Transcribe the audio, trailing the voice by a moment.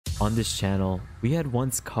On this channel, we had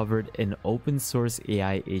once covered an open source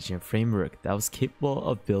AI agent framework that was capable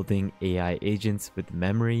of building AI agents with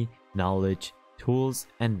memory, knowledge, tools,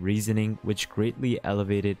 and reasoning, which greatly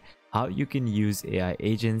elevated how you can use AI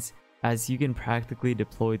agents, as you can practically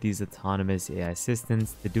deploy these autonomous AI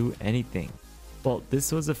systems to do anything. Well,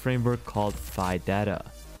 this was a framework called Phidata,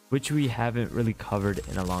 which we haven't really covered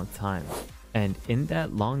in a long time. And in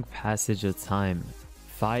that long passage of time,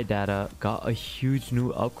 Phidata got a huge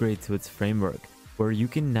new upgrade to its framework, where you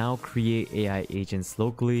can now create AI agents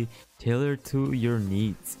locally tailored to your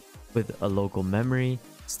needs. With a local memory,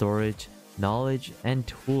 storage, knowledge, and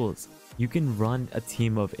tools, you can run a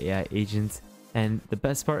team of AI agents, and the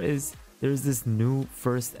best part is there's this new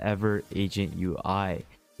first ever agent UI,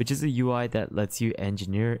 which is a UI that lets you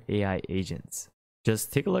engineer AI agents.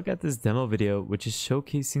 Just take a look at this demo video, which is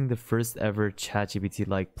showcasing the first ever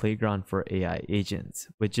ChatGPT-like playground for AI agents,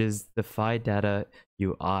 which is the Phidata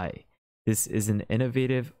UI. This is an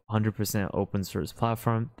innovative 100% open source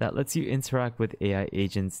platform that lets you interact with AI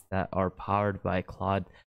agents that are powered by Claude,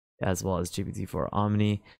 as well as GPT-4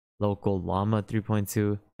 Omni, local Llama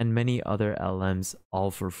 3.2, and many other LLMs,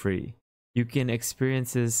 all for free. You can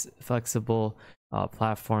experience this flexible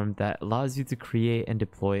platform that allows you to create and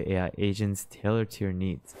deploy AI agents tailored to your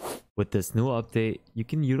needs. With this new update, you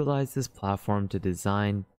can utilize this platform to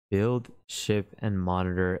design, build, ship, and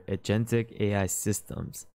monitor agentic AI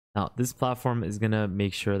systems. Now, this platform is going to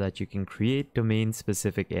make sure that you can create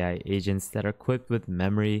domain-specific AI agents that are equipped with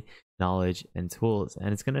memory, knowledge, and tools,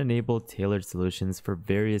 and it's going to enable tailored solutions for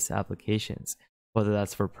various applications, whether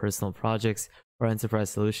that's for personal projects or enterprise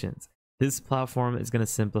solutions. This platform is going to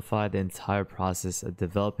simplify the entire process of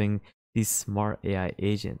developing these smart AI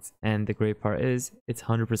agents, and the great part is it's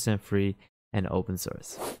 100% free and open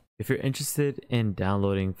source. If you're interested in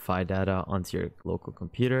downloading Phidata onto your local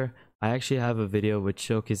computer, I actually have a video which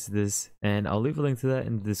showcases this, and I'll leave a link to that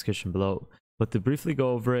in the description below. But to briefly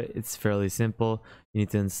go over it, it's fairly simple. You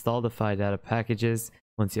need to install the Phidata packages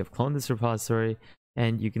once you have cloned this repository,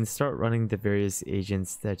 and you can start running the various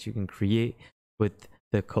agents that you can create with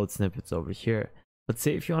the code snippets over here. But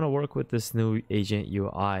say if you want to work with this new agent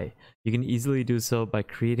UI, you can easily do so by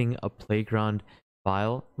creating a playground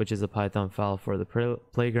file, which is a Python file for the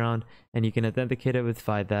playground, and you can authenticate it with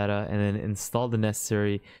Phidata and then install the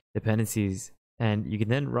necessary dependencies, and you can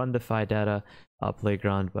then run the Phidata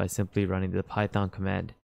playground by simply running the Python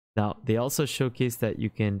command. Now, they also showcase that you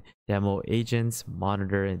can demo agents,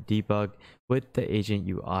 monitor, and debug with the agent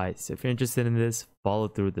UI. So if you're interested in this, follow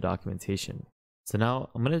through the documentation. So now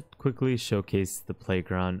I'm going to quickly showcase the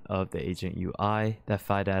playground of the agent UI that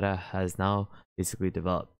Phidata has now basically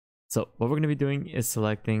developed. So what we're going to be doing is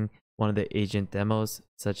selecting one of the agent demos,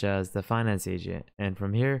 such as the finance agent. And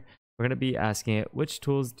from here, we're going to be asking it, which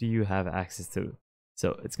tools do you have access to?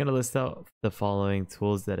 So it's going to list out the following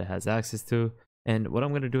tools that it has access to. And what I'm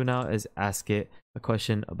going to do now is ask it a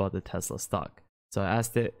question about the Tesla stock. So I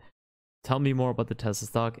asked it, tell me more about the Tesla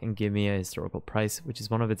stock and give me a historical price, which is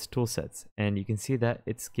one of its tool sets. And you can see that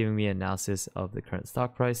it's giving me analysis of the current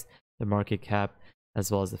stock price, the market cap,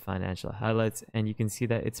 as well as the financial highlights. And you can see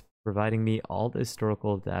that it's providing me all the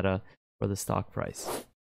historical data for the stock price.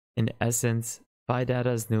 In essence,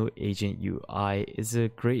 Phidata's new agent UI is a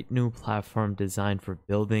great new platform designed for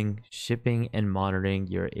building, shipping, and monitoring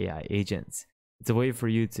your AI agents. It's a way for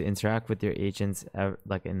you to interact with your agents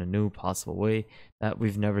like in a new possible way that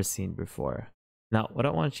we've never seen before. Now, what I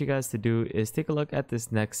want you guys to do is take a look at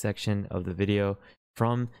this next section of the video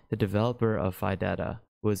from the developer of Phidata,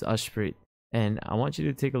 who is Ashpreet. And I want you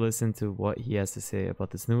to take a listen to what he has to say about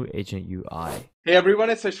this new agent UI. Hey everyone,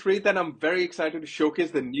 it's Ashpreet, and I'm very excited to showcase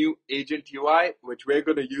the new agent UI, which we're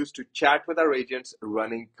going to use to chat with our agents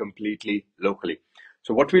running completely locally.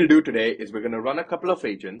 So what we'll do today is we're going to run a couple of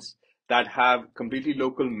agents that have completely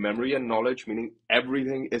local memory and knowledge, meaning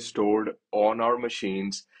everything is stored on our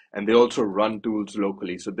machines, and they also run tools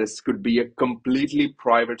locally. So this could be a completely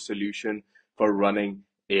private solution for running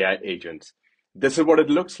AI agents. This is what it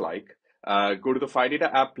looks like. Go to the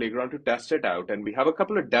Phidata app playground to test it out, and we have a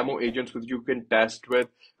couple of demo agents which you can test with,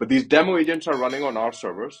 but these demo agents are running on our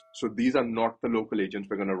servers, so these are not the local agents.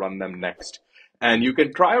 We're going to run them next, and you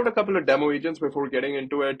can try out a couple of demo agents before getting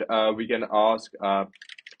into it. We can ask,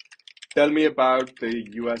 tell me about the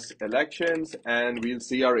US elections, and we'll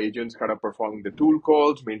see our agents kind of performing the tool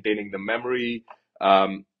calls, maintaining the memory,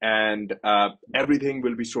 and everything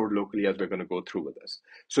will be stored locally as we're going to go through with this.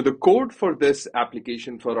 So the code for this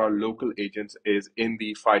application for our local agents is in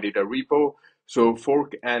the Phidata repo. So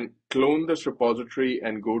fork and clone this repository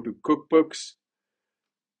and go to cookbooks,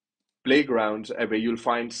 playgrounds, where you'll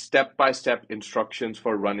find step-by-step instructions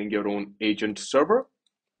for running your own agent server.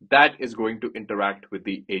 that is going to interact with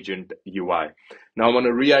the agent UI. Now, I want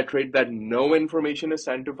to reiterate that no information is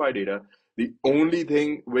sent to Phidata. The only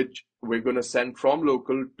thing which we're going to send from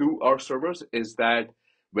local to our servers is that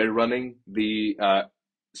we're running the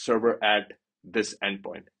server at this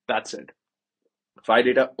endpoint. That's it.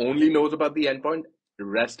 Phidata only knows about the endpoint. The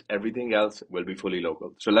rest, everything else will be fully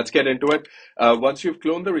local. So let's get into it. Once you've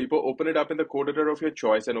cloned the repo, open it up in the code editor of your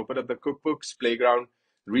choice and open up the cookbooks playground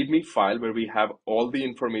README file where we have all the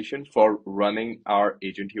information for running our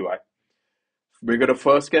agent UI. We're going to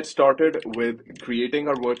first get started with creating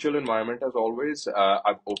our virtual environment as always.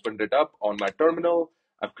 I've opened it up on my terminal.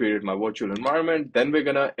 I've created my virtual environment. Then we're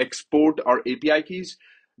going to export our API keys.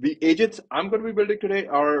 The agents I'm going to be building today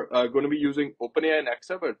are going to be using OpenAI and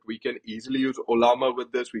Exa, but we can easily use Olama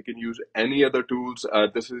with this. We can use any other tools.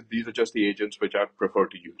 These are just the agents which I prefer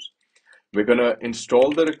to use. We're going to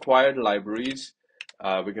install the required libraries.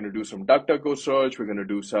 We're going to do some DuckDuckGo search. We're going to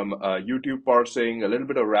do some YouTube parsing, a little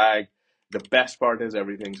bit of RAG. The best part is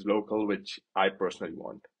everything's local, which I personally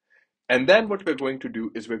want. And then what we're going to do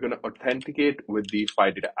is we're going to authenticate with the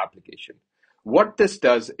Phidata application. What this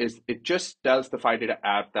does is it just tells the Phidata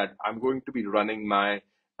app that I'm going to be running my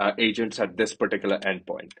agents at this particular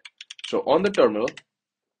endpoint. So on the terminal,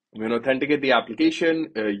 I'm going to authenticate the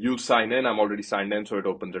application. You'll sign in. I'm already signed in, so it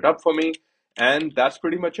opens it up for me. And that's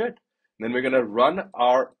pretty much it. Then we're going to run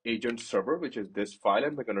our agent server, which is this file,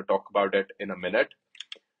 and we're going to talk about it in a minute.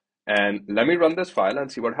 And let me run this file and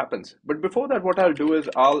see what happens. But before that, what I'll do is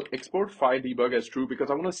I'll export file debug as true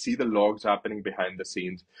because I want to see the logs happening behind the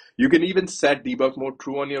scenes. You can even set debug mode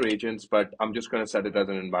true on your agents, but I'm just going to set it as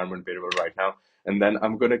an environment variable right now. And then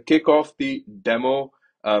I'm going to kick off the demo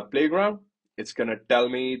playground. It's going to tell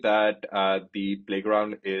me that the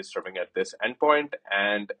playground is serving at this endpoint,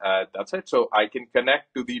 and that's it. So I can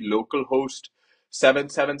connect to the local host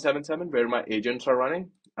 7777 where my agents are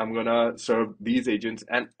running. I'm going to serve these agents,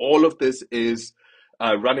 and all of this is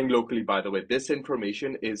running locally, by the way. This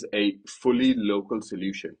information is a fully local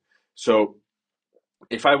solution. So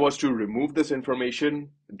if I was to remove this information,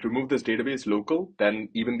 remove this database local, then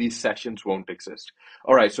even these sessions won't exist.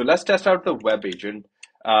 All right, so let's test out the web agent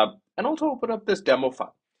and also open up this demo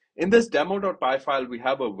file. In this demo.py file, we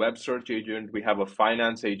have a web search agent, we have a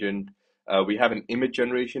finance agent, we have an image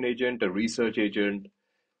generation agent, a research agent,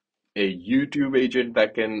 a YouTube agent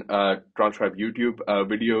that can transcribe YouTube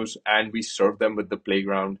videos, and we serve them with the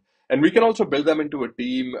playground. And we can also build them into a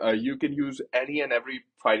team. You can use any and every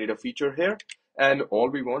Phidata feature here. And all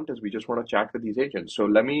we want is we just want to chat with these agents. So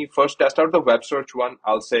let me first test out the web search one.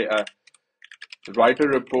 I'll say write a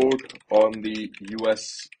report on the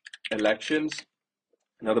US elections.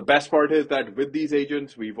 Now, the best part is that with these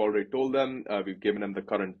agents, we've already told them, we've given them the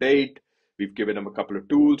current date, we've given them a couple of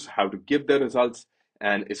tools, how to give the results,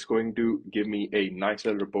 and it's going to give me a nice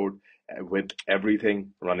little report with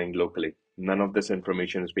everything running locally. None of this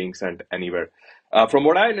information is being sent anywhere. From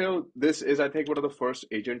what I know, this is, I think, one of the first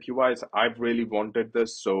agent UIs. I've really wanted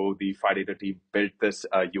this, so the Phidata team built this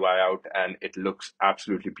UI out, and it looks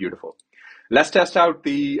absolutely beautiful. Let's test out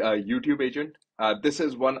the YouTube agent. This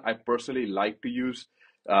is one I personally like to use.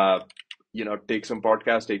 Take some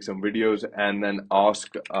podcasts, take some videos, and then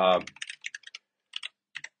ask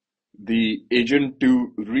the agent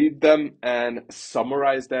to read them and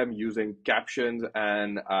summarize them using captions.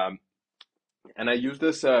 And I use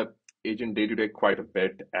this agent day to day quite a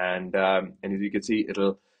bit. And as you can see,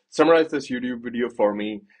 it'll summarize this YouTube video for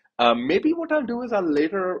me. Maybe what I'll do is I'll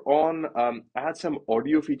later on add some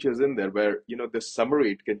audio features in there where, this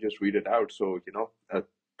summary, it can just read it out. So, a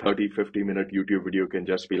 30-50 minute YouTube video can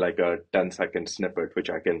just be like a 10-second snippet, which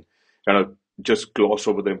I can kind of just gloss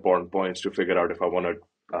over the important points to figure out if I want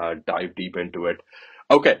to dive deep into it.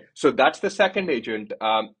 Okay, so that's the second agent.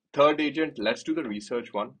 Third agent, let's do the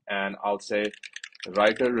research one. And I'll say,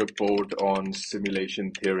 write a report on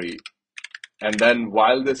simulation theory. And then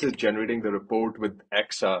while this is generating the report with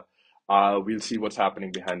Exa, we'll see what's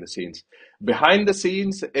happening behind the scenes. Behind the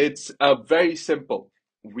scenes, it's very simple.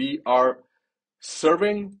 We are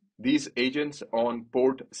serving these agents on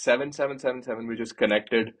port 7777, which is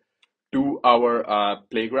connected to our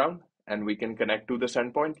playground, and we can connect to this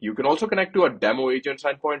endpoint. You can also connect to a demo agents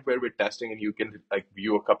endpoint where we're testing, and you can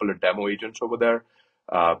view a couple of demo agents over there.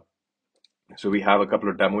 So we have a couple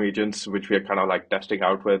of demo agents which we are kind of testing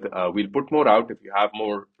out with. We'll put more out. If you have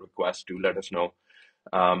more requests, do let us know.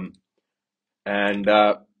 And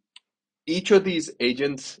each of these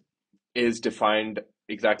agents is defined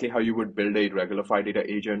exactly how you would build a regular Phidata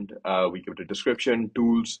agent. We give it a description,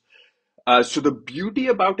 tools. So the beauty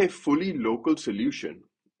about a fully local solution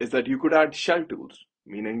is that you could add shell tools,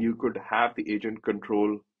 meaning you could have the agent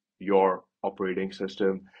control your operating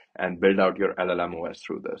system and build out your LLM OS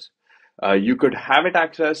through this. You could have it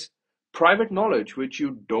access private knowledge, which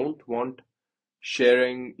you don't want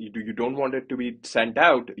sharing, you don't want it to be sent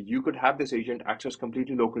out. You could have this agent access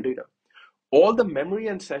completely local data. All the memory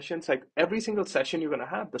and sessions, like every single session you're going to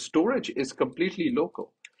have, the storage is completely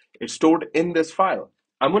local. It's stored in this file.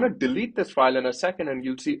 I'm going to delete this file in a second and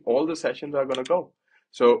you'll see all the sessions are going to go.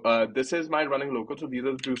 So this is my running local. So these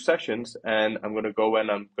are the 2 sessions, and I'm going to go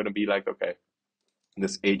and I'm going to be like, okay,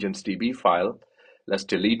 this agents DB file, let's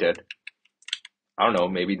delete it. I don't know,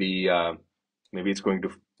 maybe maybe it's going to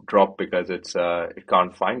drop because it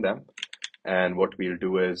can't find them. And what we'll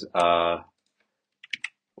do is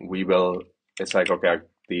it's like, okay,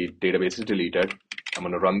 the database is deleted. I'm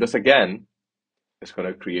going to run this again. It's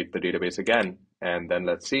going to create the database again. And then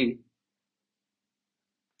let's see.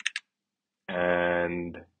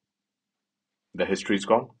 And the history is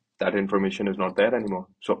gone. That information is not there anymore.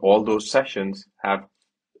 So all those sessions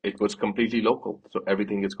it was completely local. So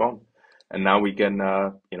everything is gone. And now we can,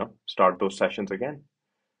 start those sessions again,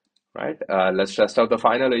 right? Let's test out the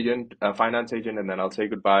finance agent, and then I'll say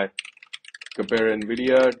goodbye. Compare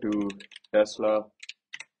NVIDIA to Tesla,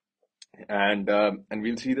 and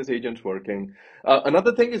we'll see this agent's working.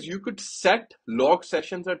 Another thing is you could set log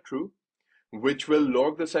sessions at true, which will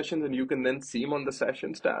log the sessions, and you can then see them on the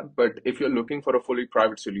sessions tab. But if you're looking for a fully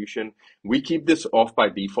private solution, we keep this off by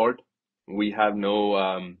default. We have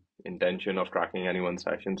no intention of tracking anyone's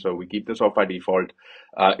session, so we keep this off by default.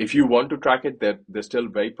 If you want to track it, they're still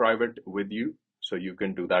very private with you, so you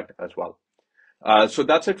can do that as well. So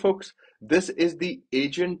that's it, folks. This is the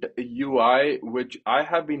agent UI, which I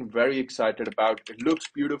have been very excited about. It looks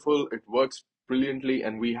beautiful, it works brilliantly,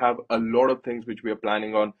 and we have a lot of things which we are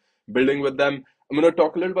planning on building with them. I'm going to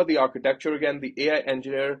talk a little about the architecture again. The AI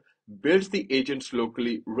engineer builds the agents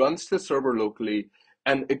locally, runs the server locally,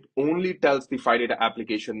 and it only tells the Phidata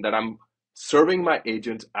application that I'm serving my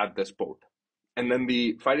agents at this port. And then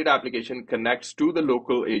the Phidata application connects to the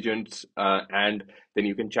local agents, and then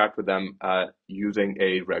you can chat with them using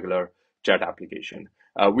a regular chat application.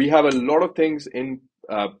 We have a lot of things in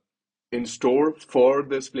store for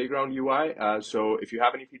this Playground UI. So if you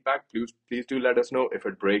have any feedback, please do let us know. If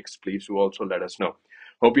it breaks, please do also let us know.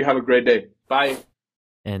 Hope you have a great day. Bye.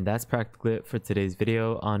 And that's practically it for today's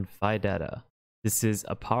video on Phidata. This is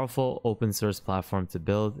a powerful open source platform to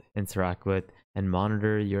build, interact with, and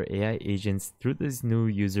monitor your AI agents through this new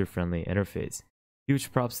user-friendly interface.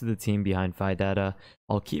 Huge props to the team behind Phidata.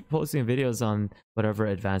 I'll keep posting videos on whatever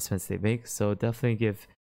advancements they make, so definitely give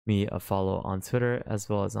me a follow on Twitter as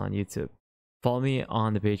well as on YouTube. Follow me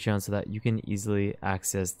on the Patreon so that you can easily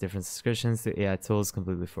access different subscriptions to AI tools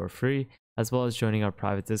completely for free, as well as joining our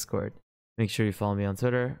private Discord. Make sure you follow me on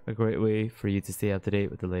Twitter, a great way for you to stay up to date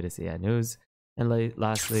with the latest AI news. And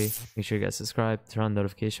lastly, make sure you guys subscribe, turn on the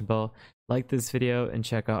notification bell, like this video, and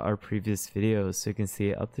check out our previous videos so you can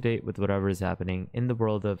stay up to date with whatever is happening in the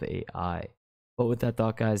world of AI. But with that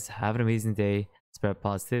thought, guys, have an amazing day, spread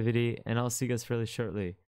positivity, and I'll see you guys fairly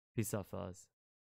shortly. Peace out, fellas.